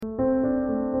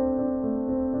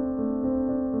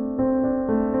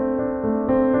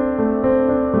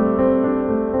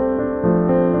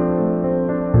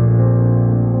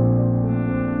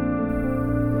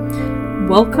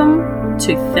Welcome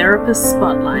to Therapist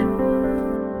Spotlight.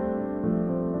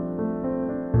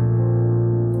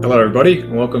 Hello everybody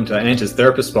and welcome to Anta's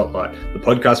Therapist Spotlight, the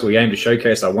podcast where we aim to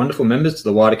showcase our wonderful members to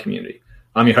the wider community.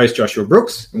 I'm your host Joshua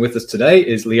Brooks, and with us today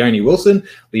is Leonie Wilson.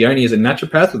 Leonie is a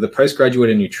naturopath with a postgraduate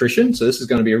in nutrition, so this is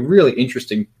going to be a really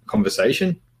interesting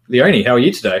conversation. Leonie, how are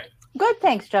you today? Good,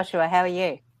 thanks Joshua. How are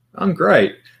you? I'm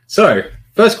great. So,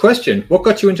 first question, what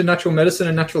got you into natural medicine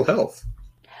and natural health?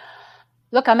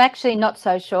 Look, I'm actually not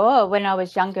so sure. When I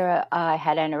was younger, I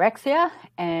had anorexia,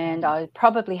 and I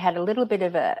probably had a little bit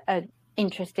of a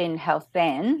interest in health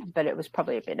then, but it was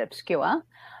probably a bit obscure.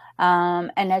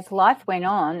 And as life went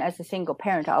on, as a single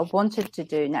parent, I wanted to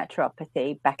do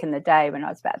naturopathy back in the day when I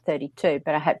was about 32,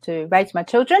 but I had to raise my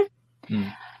children.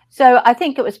 So I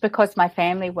think it was because my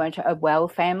family weren't a well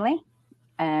family,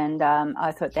 and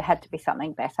I thought there had to be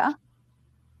something better.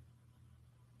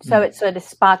 So it sort of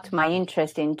sparked my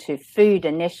interest into food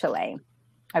initially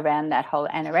around that whole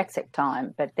anorexic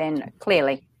time. But then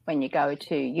clearly when you go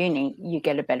to uni, you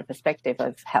get a better perspective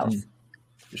of health.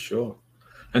 For sure.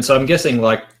 And so I'm guessing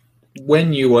like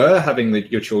when you were having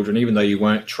your children, even though you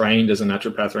weren't trained as a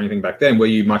naturopath or anything back then, were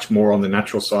you much more on the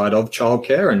natural side of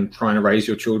childcare and trying to raise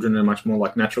your children in a much more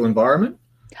like natural environment?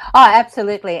 Oh,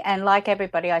 absolutely. And like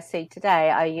everybody I see today,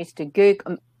 I used to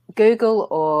Google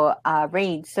or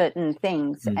read certain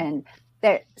things, and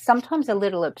they're sometimes a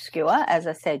little obscure. As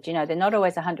I said, you know, they're not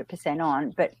always 100%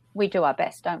 on, but we do our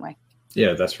best, don't we?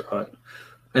 Yeah, that's right.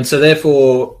 And so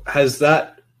therefore, has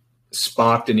that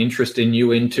sparked an interest in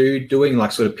you into doing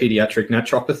like sort of pediatric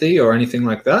naturopathy or anything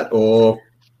like that? Or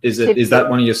is that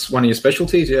one of your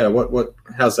specialties? Yeah.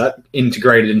 How's that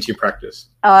integrated into your practice?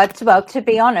 Well, to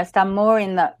be honest, I'm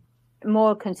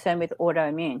more concerned with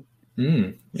autoimmune.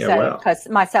 Because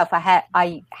myself,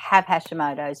 I have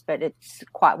Hashimoto's, but it's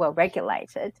quite well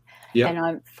regulated. Yep. And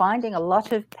I'm finding a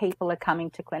lot of people are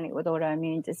coming to clinic with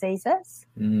autoimmune diseases.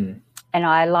 And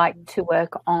I like to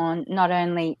work on not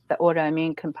only the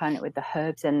autoimmune component with the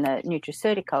herbs and the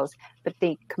nutraceuticals, but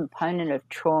the component of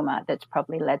trauma that's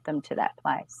probably led them to that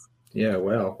place. Yeah,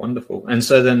 wow, wonderful. And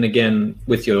so then again,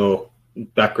 with your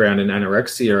background in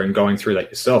anorexia and going through that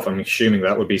yourself, I'm assuming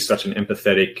that would be such an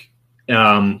empathetic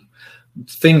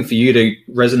thing for you to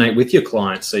resonate with your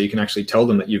clients, so you can actually tell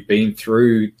them that you've been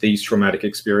through these traumatic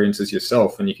experiences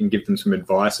yourself, and you can give them some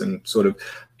advice and sort of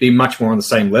be much more on the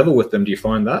same level with them. Do you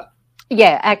find that?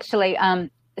 Yeah, actually.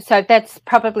 So that's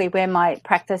probably where my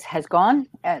practice has gone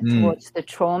towards the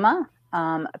trauma,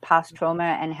 past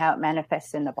trauma, and how it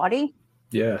manifests in the body.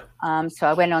 Yeah. So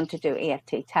I went on to do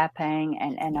EFT tapping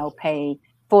and NLP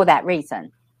for that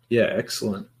reason. Yeah,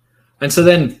 excellent. And so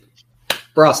then,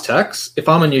 brass tacks, if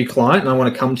I'm a new client and I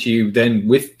want to come to you then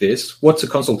with this, what's a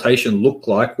consultation look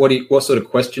like? What sort of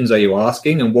questions are you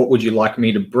asking, and what would you like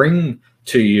me to bring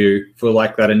to you for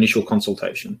like that initial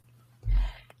consultation?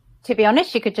 To be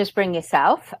honest, you could just bring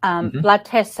yourself. Blood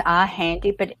tests are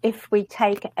handy, but if we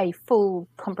take a full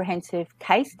comprehensive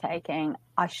case taking,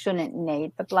 I shouldn't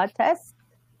need the blood test.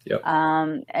 Yep.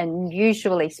 And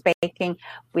usually speaking,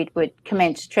 we would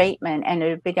commence treatment, and it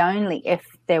would be only if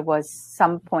there was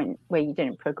some point where you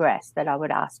didn't progress that I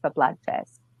would ask for blood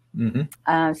tests.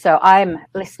 So I'm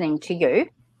listening to you,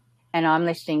 and I'm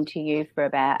listening to you for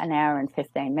about an hour and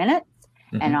 15 minutes,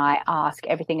 and I ask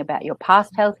everything about your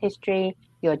past health history,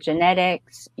 your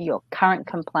genetics, your current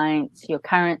complaints,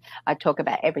 I talk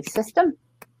about every system.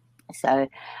 So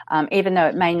even though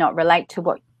it may not relate to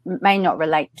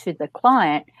the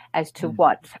client as to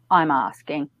what I'm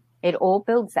asking, it all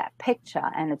builds that picture,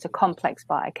 and it's a complex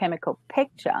biochemical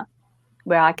picture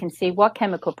where I can see what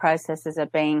chemical processes are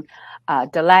being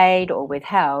delayed or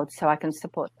withheld, so I can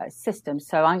support those systems.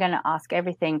 So I'm going to ask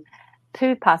everything,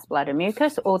 poo, pus, blood and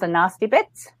mucus, all the nasty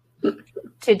bits,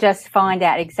 to just find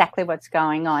out exactly what's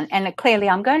going on. And clearly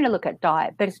I'm going to look at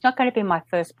diet, but it's not going to be my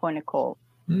first point of call.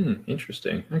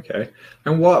 Interesting. Okay.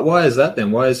 And why is that then?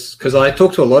 Because I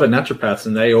talk to a lot of naturopaths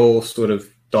and they all sort of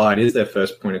diet is their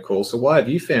first point of call. So why have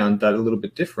you found that a little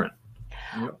bit different?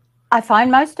 Yep. I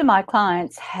find most of my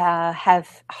clients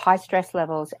have high stress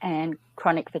levels and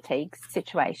chronic fatigue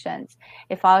situations.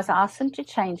 If I was to ask them to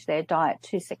change their diet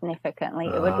too significantly,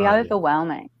 it would be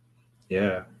overwhelming.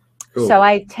 Yeah. Cool. So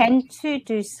I tend to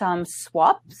do some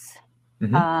swaps.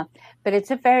 But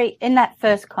it's in that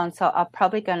first consult, I'm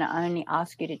probably going to only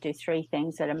ask you to do 3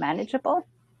 things that are manageable.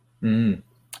 A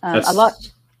lot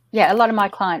of my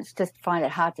clients just find it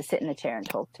hard to sit in a chair and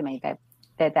talk to me.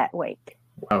 They're that weak.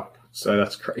 Wow. So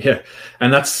that's great. Yeah.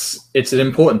 And it's an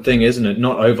important thing, isn't it?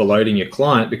 Not overloading your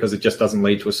client, because it just doesn't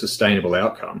lead to a sustainable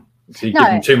outcome. So you give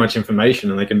them too much information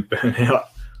and they can burn out.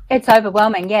 It's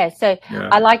overwhelming. Yeah. So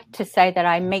I like to say that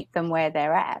I meet them where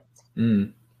they're at.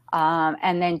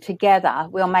 And then together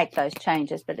we'll make those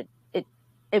changes. But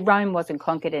Rome wasn't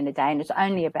conquered in a day, and it's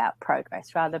only about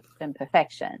progress rather than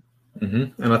perfection.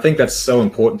 Mm-hmm. And I think that's so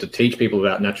important to teach people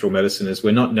about natural medicine, is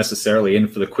we're not necessarily in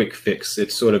for the quick fix.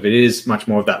 It is much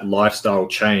more of that lifestyle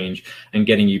change and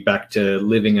getting you back to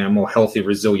living a more healthy,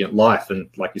 resilient life. And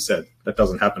like you said, that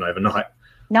doesn't happen overnight.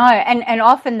 No, and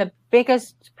often the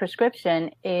biggest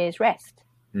prescription is rest.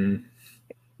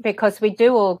 Because we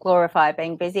do all glorify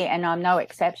being busy, and I'm no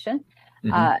exception.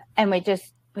 And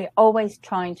we're always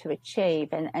trying to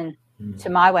achieve. And to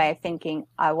my way of thinking,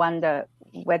 I wonder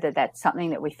whether that's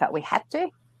something that we felt we had to.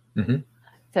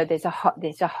 So there's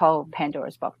a whole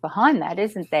Pandora's box behind that,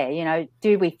 isn't there? You know,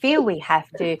 do we feel we have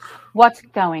to? What's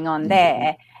going on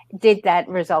there? Did that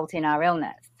result in our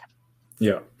illness?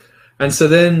 Yeah. And so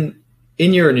then,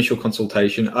 in your initial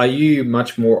consultation, are you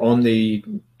much more on the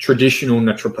traditional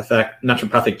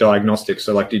naturopathic diagnostics?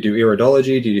 So like, do you do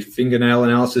iridology? Do you do fingernail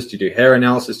analysis? Do you do hair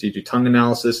analysis? Do you do tongue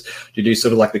analysis? Do you do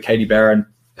sort of like the Katie Barron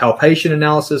palpation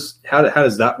analysis? How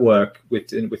does that work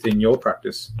within your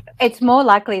practice? It's more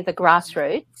likely the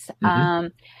grassroots.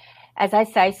 As I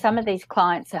say, some of these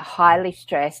clients are highly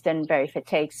stressed and very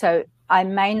fatigued. So I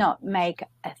may not make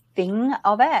a thing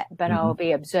of it, but I'll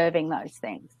be observing those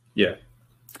things. Yeah.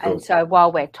 Cool. And so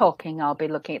while we're talking, I'll be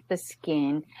looking at the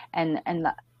skin and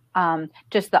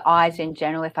just the eyes in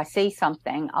general. If I see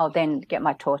something, I'll then get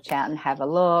my torch out and have a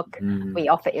look. We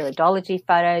offer iridology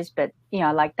photos, but, you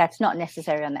know, like that's not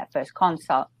necessary on that first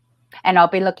consult. And I'll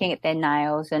be looking at their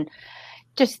nails and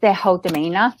just their whole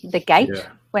demeanour, the gait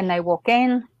when they walk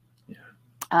in.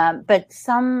 But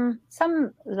some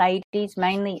ladies,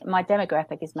 mainly my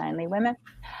demographic is mainly women,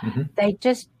 they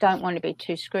just don't want to be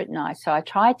too scrutinised. So I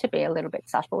try to be a little bit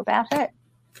subtle about it.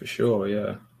 For sure,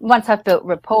 yeah. Once I've built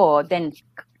rapport, then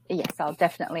yes, I'll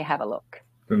definitely have a look.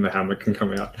 Then the hammer can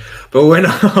come out. But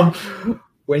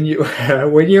when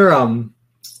you're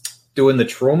doing the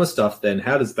trauma stuff, then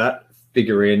how does that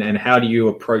figure in, and how do you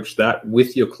approach that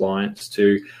with your clients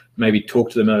to maybe talk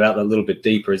to them about that a little bit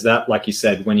deeper? Is that, like you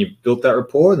said, when you've built that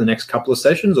rapport in the next couple of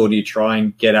sessions, or do you try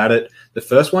and get at it the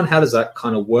first one? How does that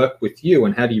kind of work with you,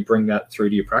 and how do you bring that through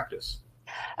to your practice?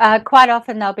 Quite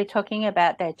often they'll be talking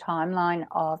about their timeline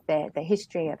of their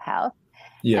history of health.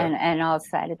 Yeah. And I'll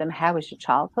say to them, how was your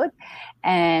childhood?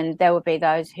 And there will be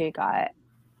those who go,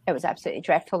 it was absolutely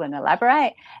dreadful, and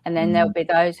elaborate. And then there'll be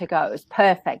those who go, it was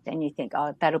perfect. And you think,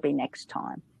 oh, that'll be next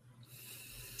time.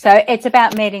 So it's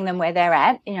about meeting them where they're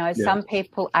at. You know, some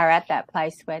people are at that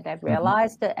place where they've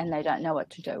realised it and they don't know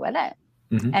what to do with it.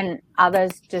 And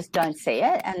others just don't see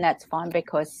it. And that's fine,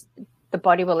 because the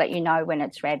body will let you know when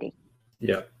it's ready.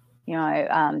 Yeah. You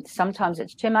know, sometimes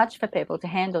it's too much for people to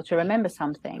handle, to remember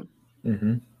something.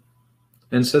 And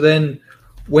so then,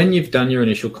 when you've done your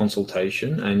initial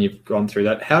consultation and you've gone through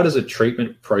that, how does a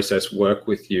treatment process work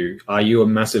with you? Are you a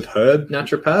massive herb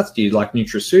naturopath? Do you like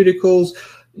nutraceuticals?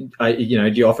 Do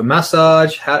you offer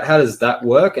massage? How does that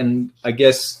work? And I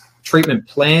guess treatment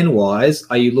plan wise,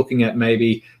 are you looking at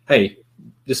maybe, hey,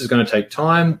 this is going to take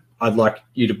time, I'd like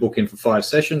you to book in for 5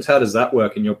 sessions? How does that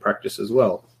work in your practice as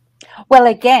well? Well,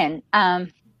 again,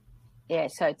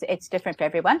 so it's different for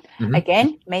everyone.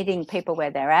 Again, meeting people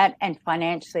where they're at and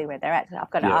financially where they're at. So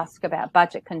I've got to ask about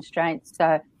budget constraints.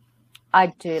 So I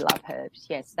do love herbs.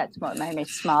 Yes, that's what made me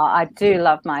smile. I do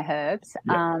love my herbs,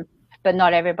 but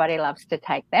not everybody loves to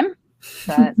take them.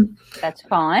 So that's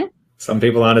fine. Some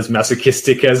people aren't as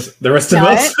masochistic as the rest of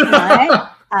us. No.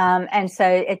 And so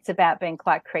it's about being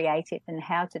quite creative in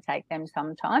how to take them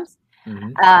sometimes.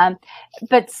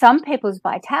 But some people's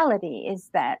vitality is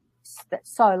that's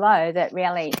so low that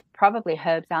really probably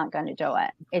herbs aren't going to do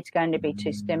it. It's going to be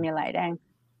too stimulating.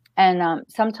 And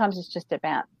sometimes it's just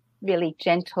about really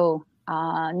gentle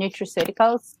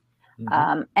nutraceuticals.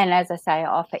 And as I say, I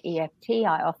offer EFT,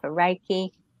 I offer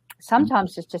Reiki.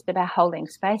 Sometimes it's just about holding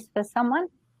space for someone.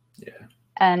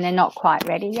 And they're not quite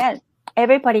ready yet.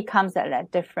 Everybody comes at a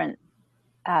different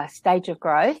stage of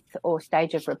growth or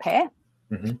stage of repair.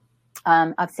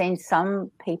 I've seen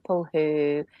some people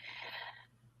who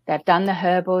they've done the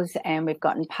herbals and we've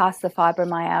gotten past the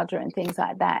fibromyalgia and things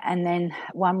like that. And then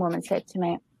one woman said to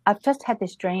me, I've just had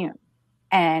this dream.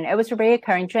 And it was a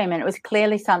reoccurring dream, and it was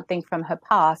clearly something from her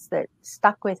past that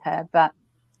stuck with her, but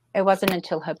it wasn't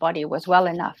until her body was well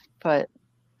enough for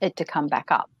it to come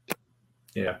back up.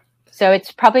 So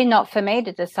it's probably not for me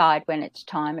to decide when it's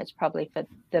time. It's probably for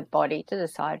the body to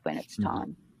decide when it's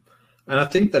time. And I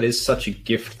think that is such a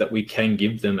gift that we can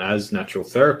give them as natural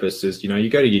therapists is, you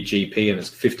go to your GP and it's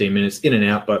 15 minutes in and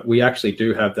out, but we actually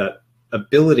do have that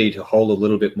ability to hold a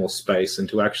little bit more space and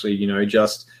to actually,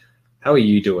 just, how are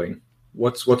you doing?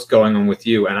 what's going on with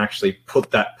you, and actually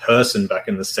put that person back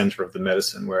in the center of the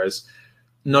medicine. Whereas,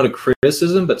 not a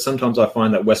criticism, but sometimes I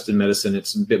find that Western medicine,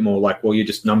 it's a bit more like, well, you're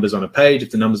just numbers on a page. If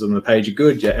the numbers on the page are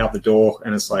good, you're out the door.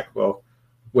 And it's like, well,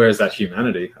 where is that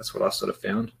humanity? That's what I sort of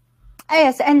found.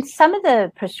 Yes, and some of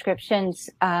the prescriptions,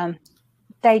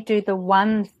 they do the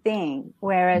one thing,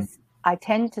 whereas I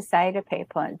tend to say to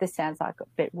people, and this sounds like a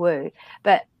bit woo,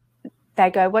 but they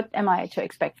go, what am I to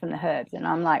expect from the herbs? And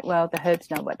I'm like, well, the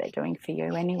herbs know what they're doing for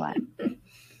you anyway.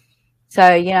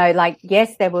 So, like,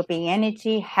 yes, there will be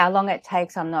energy. How long it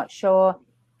takes, I'm not sure.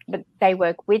 But they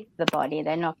work with the body.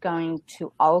 They're not going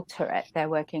to alter it. They're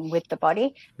working with the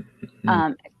body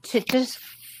to just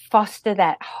foster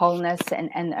that wholeness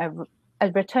and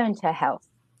a return to health.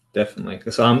 Definitely.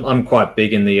 Because I'm quite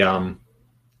big in the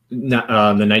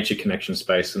nature connection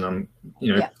space, and I'm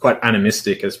quite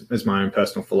animistic as my own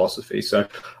personal philosophy. So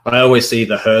I always see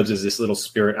the herbs as this little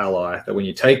spirit ally that when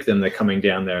you take them, they're coming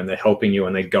down there and they're helping you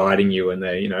and they're guiding you and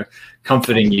they're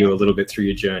comforting you a little bit through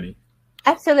your journey.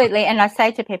 Absolutely. And I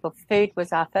say to people, food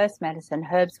was our first medicine,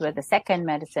 herbs were the second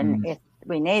medicine if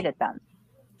we needed them.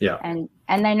 Yeah. And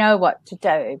they know what to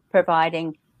do,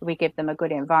 providing we give them a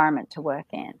good environment to work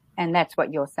in. And that's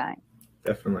what you're saying.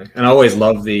 Definitely. And I always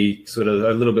love the sort of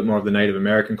a little bit more of the Native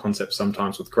American concept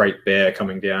sometimes, with Great Bear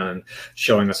coming down and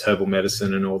showing us herbal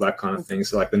medicine and all that kind of thing.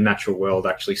 So like the natural world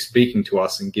actually speaking to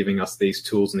us and giving us these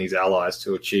tools and these allies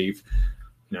to achieve,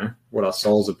 what our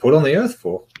souls are put on the earth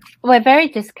for. We're very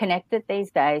disconnected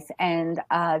these days, and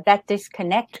that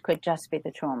disconnect could just be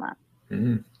the trauma.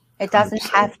 It doesn't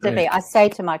have to be. I say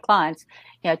to my clients,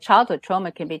 childhood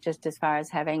trauma can be just as far as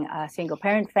having a single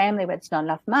parent family where it's not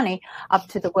enough money, up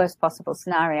to the worst possible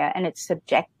scenario. And it's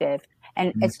subjective,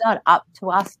 and it's not up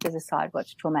to us to decide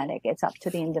what's traumatic. It's up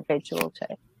to the individual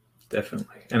too.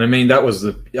 Definitely. And I mean, that was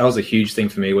a huge thing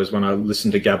for me, was when I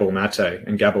listened to Gabor Mate,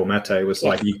 and Gabor Mate was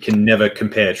like, you can never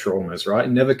compare traumas, right?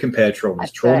 Never compare traumas.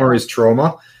 Absolutely. Trauma is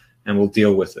trauma, and we'll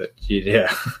deal with it.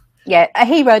 Yeah. Yeah,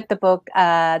 he wrote the book,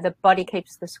 The Body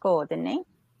Keeps the Score, didn't he?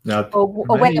 No,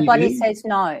 or When the Body Says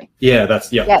No. Yeah, that's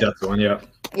the one, yeah.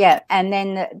 Yeah, and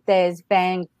then there's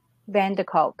Van der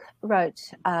Kolk wrote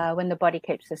When the Body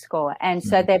Keeps the Score. And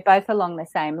so they're both along the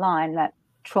same line, that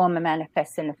trauma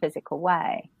manifests in a physical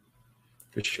way.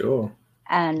 For sure.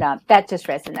 And that just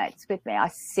resonates with me. I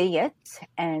see it,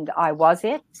 and I was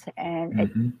it,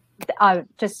 and I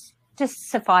just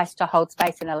suffice to hold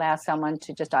space and allow someone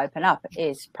to just open up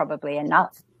is probably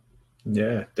enough.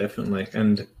 Yeah, definitely.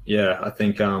 And I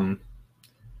think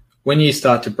when you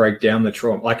start to break down the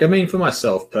trauma, like, I mean, for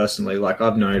myself personally, like,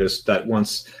 I've noticed that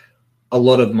once a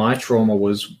lot of my trauma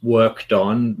was worked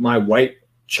on, my weight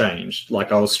changed.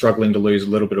 Like, I was struggling to lose a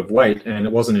little bit of weight, and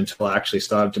it wasn't until I actually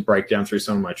started to break down through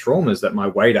some of my traumas that my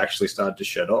weight actually started to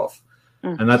shed off.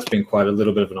 And that's been quite a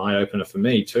little bit of an eye-opener for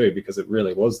me too, because it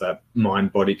really was that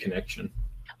mind-body connection.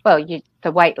 Well,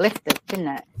 the weight lifted, didn't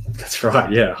it? That's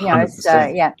right, yeah.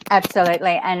 Yeah,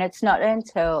 absolutely. And it's not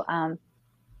until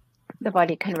the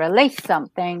body can release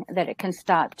something that it can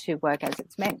start to work as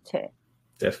it's meant to.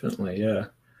 Definitely, yeah.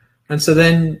 And so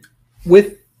then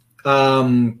with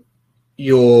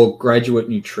your graduate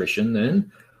nutrition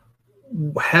then,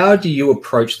 how do you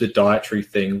approach the dietary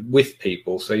thing with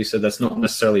people? So you said that's not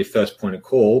necessarily a first point of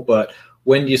call, but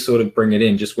when do you sort of bring it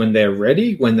in? Just when they're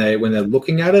ready, when they're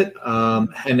looking at it?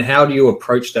 And how do you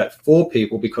approach that for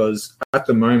people? Because at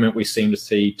the moment we seem to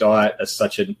see diet as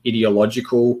such an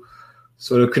ideological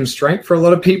sort of constraint for a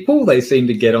lot of people. They seem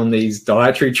to get on these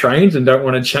dietary trains and don't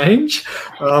want to change.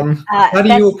 How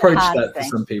do you approach that for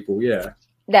some people? Yeah.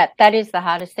 That is the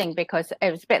hardest thing, because it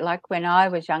was a bit like when I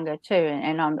was younger too,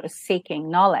 and I was seeking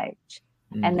knowledge,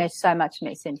 and there's so much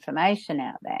misinformation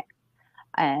out there.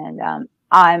 And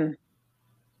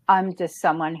I'm just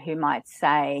someone who might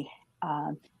say,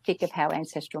 think of how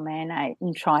ancestral man ate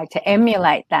and try to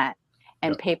emulate that.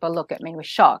 And people look at me with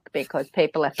shock, because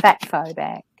people are fat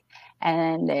phobic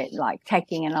and they're like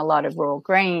taking in a lot of raw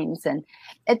greens, and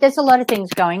there's a lot of things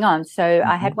going on. So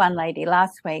I had one lady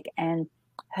last week, and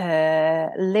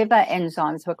her liver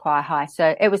enzymes were quite high.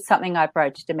 So it was something I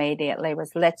broached immediately,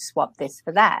 was let's swap this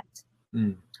for that.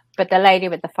 But the lady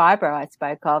with the fibro I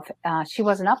spoke of, she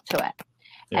wasn't up to it.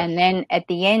 Yeah. And then at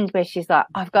the end, where she's like,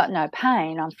 I've got no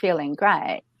pain, I'm feeling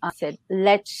great, I said,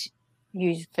 let's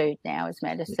use food now as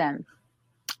medicine.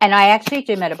 And I actually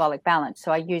do metabolic balance,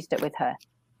 so I used it with her.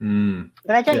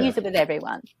 But I don't use it with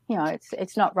everyone.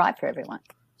 It's not right for everyone.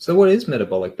 So what is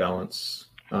metabolic balance,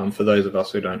 for those of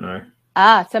us who don't know?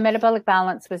 So metabolic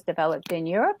balance was developed in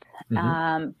Europe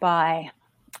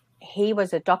he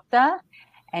was a doctor,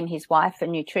 and his wife a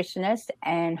nutritionist,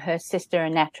 and her sister a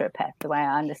naturopath, the way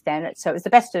I understand it. So it was the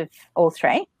best of all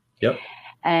three. Yep.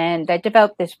 And they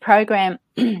developed this program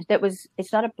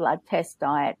it's not a blood test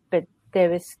diet, but there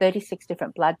was 36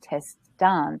 different blood tests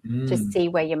done to see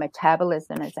where your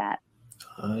metabolism is at.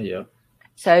 Yeah.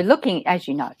 So looking at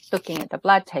the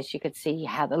blood test, you could see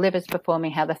how the liver's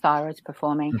performing, how the thyroid's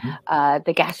performing,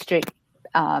 the gastric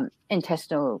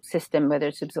intestinal system, whether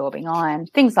it's absorbing iron,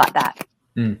 things like that.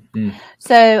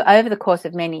 So over the course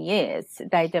of many years,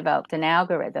 they developed an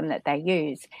algorithm that they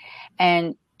use.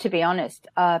 And to be honest,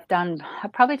 I've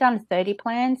probably done 30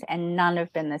 plans and none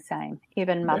have been the same,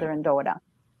 even mother and daughter.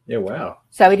 Yeah, wow.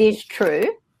 So it is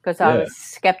true, because I was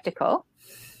skeptical,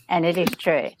 and it is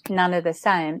true. None are the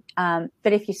same.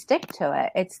 But if you stick to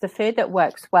it, it's the food that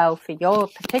works well for your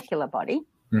particular body.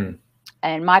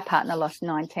 And my partner lost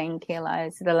 19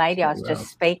 kilos. The lady I was just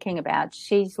speaking about,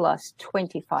 she's lost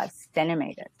 25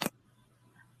 centimeters.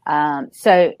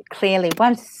 So clearly,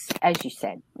 once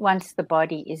the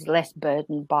body is less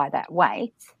burdened by that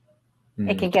weight,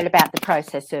 it can get about the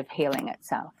process of healing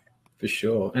itself. For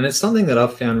sure. And it's something that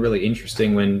I've found really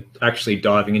interesting when actually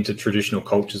diving into traditional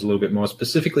cultures a little bit more,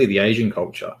 specifically the Asian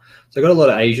culture. So I've got a lot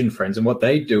of Asian friends, and what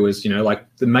they do is, like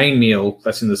the main meal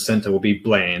that's in the center will be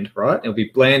bland, right? It'll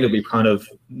be bland, it'll be kind of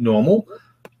normal.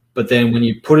 But then when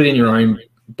you put it in your own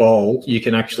bowl, you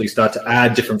can actually start to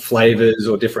add different flavors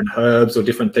or different herbs or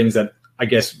different things that I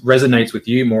guess resonates with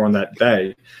you more on that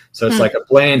day. So it's like a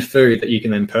bland food that you can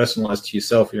then personalize to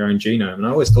yourself, your own genome. And I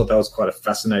always thought that was quite a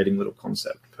fascinating little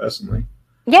concept personally.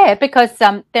 Yeah, because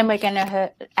then we're going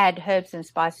to add herbs and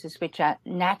spices, which are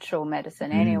natural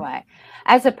medicine anyway,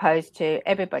 as opposed to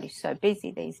everybody's so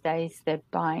busy these days. They're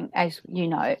buying, as you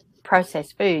know,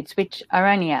 processed foods, which are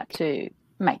only out to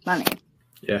make money.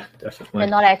 Yeah, definitely. They're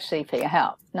not actually for your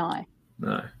health. No.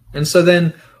 And so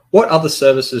then what other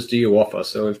services do you offer?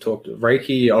 So we've talked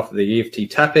Reiki, you offer the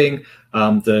EFT tapping,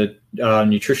 the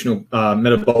nutritional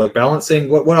metabolic balancing.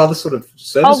 What other sort of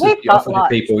services do you offer to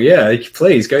people? Yeah,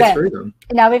 please go through them.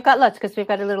 No, we've got lots, because we've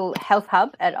got a little health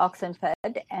hub at Oxenford,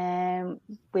 and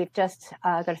we've just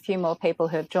got a few more people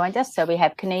who have joined us. So we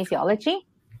have kinesiology.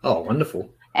 Oh, wonderful.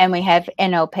 And we have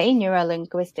NLP,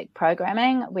 neuro-linguistic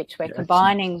programming, which we're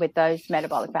combining with those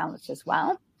metabolic balance as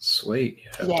well. Sweet.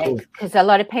 Yeah, because a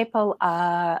lot of people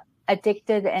are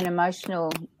addicted and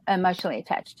emotionally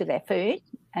attached to their food,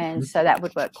 and so that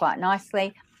would work quite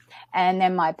nicely. And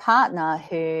then my partner,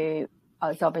 who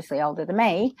is obviously older than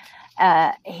me,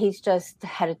 he's just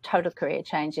had a total career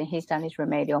change, and he's done his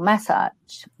remedial massage.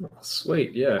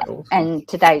 Sweet, yeah. Awesome. And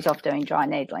today he's off doing dry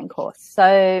needling course.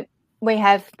 So we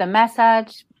have the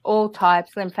massage, all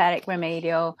types, lymphatic,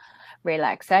 remedial,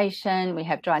 relaxation. We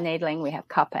have dry needling. We have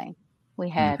cupping. We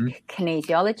have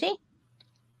kinesiology,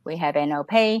 we have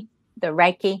NLP, the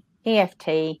Reiki,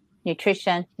 EFT,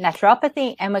 nutrition,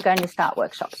 naturopathy, and we're going to start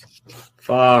workshops.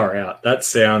 Far out. That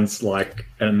sounds like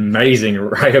an amazing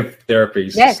array of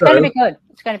therapies. Yeah, it's going to be good.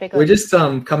 It's going to be good. We're just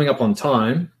coming up on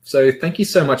time. So thank you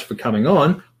so much for coming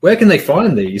on. Where can they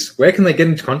find these? Where can they get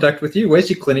in contact with you?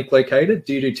 Where's your clinic located?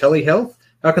 Do you do telehealth?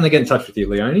 How can they get in touch with you,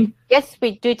 Leonie? Yes,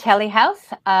 we do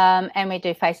telehealth, and we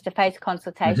do face-to-face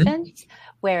consultations.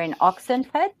 We're in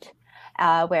Oxenford.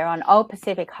 We're on Old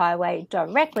Pacific Highway,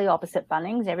 directly opposite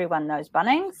Bunnings. Everyone knows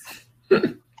Bunnings.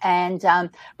 And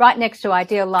right next to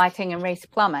Ideal Lighting and Reese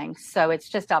Plumbing. So it's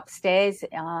just upstairs,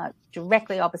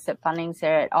 directly opposite Bunnings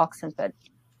there at Oxenford.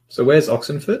 So where's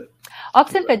Oxenford?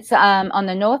 Oxenford's on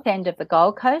the north end of the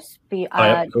Gold Coast.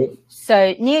 Cool.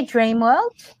 So near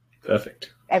Dreamworld.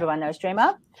 Perfect. Everyone knows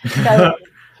Dreamworld. So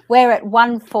we're at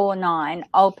 149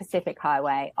 Old Pacific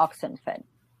Highway, Oxenford.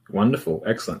 Wonderful.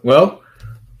 Excellent. Well,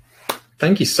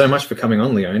 thank you so much for coming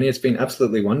on, Leonie. It's been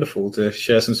absolutely wonderful to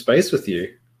share some space with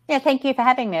you. Yeah, thank you for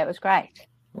having me. It was great.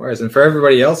 Whereas, and for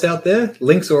everybody else out there,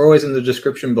 links are always in the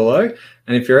description below.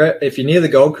 And if you're near the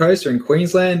Gold Coast or in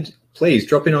Queensland, please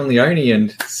drop in on Leonie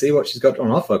and see what she's got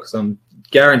on offer, because I'm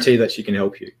guaranteed that she can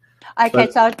help you.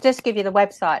 Okay, so I'll just give you the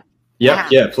website.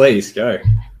 Yeah, please go.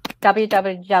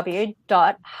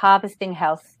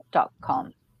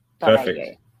 www.harvestinghealth.com.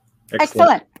 Perfect.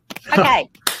 Excellent. Okay.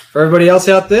 For everybody else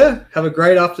out there, have a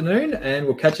great afternoon, and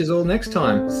we'll catch you all next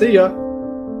time. See ya.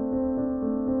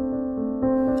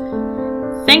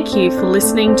 Thank you for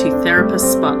listening to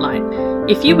Therapist Spotlight.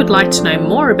 If you would like to know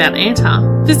more about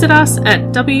ANTA, visit us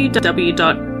at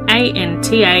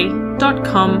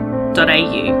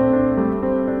www.anta.com.au.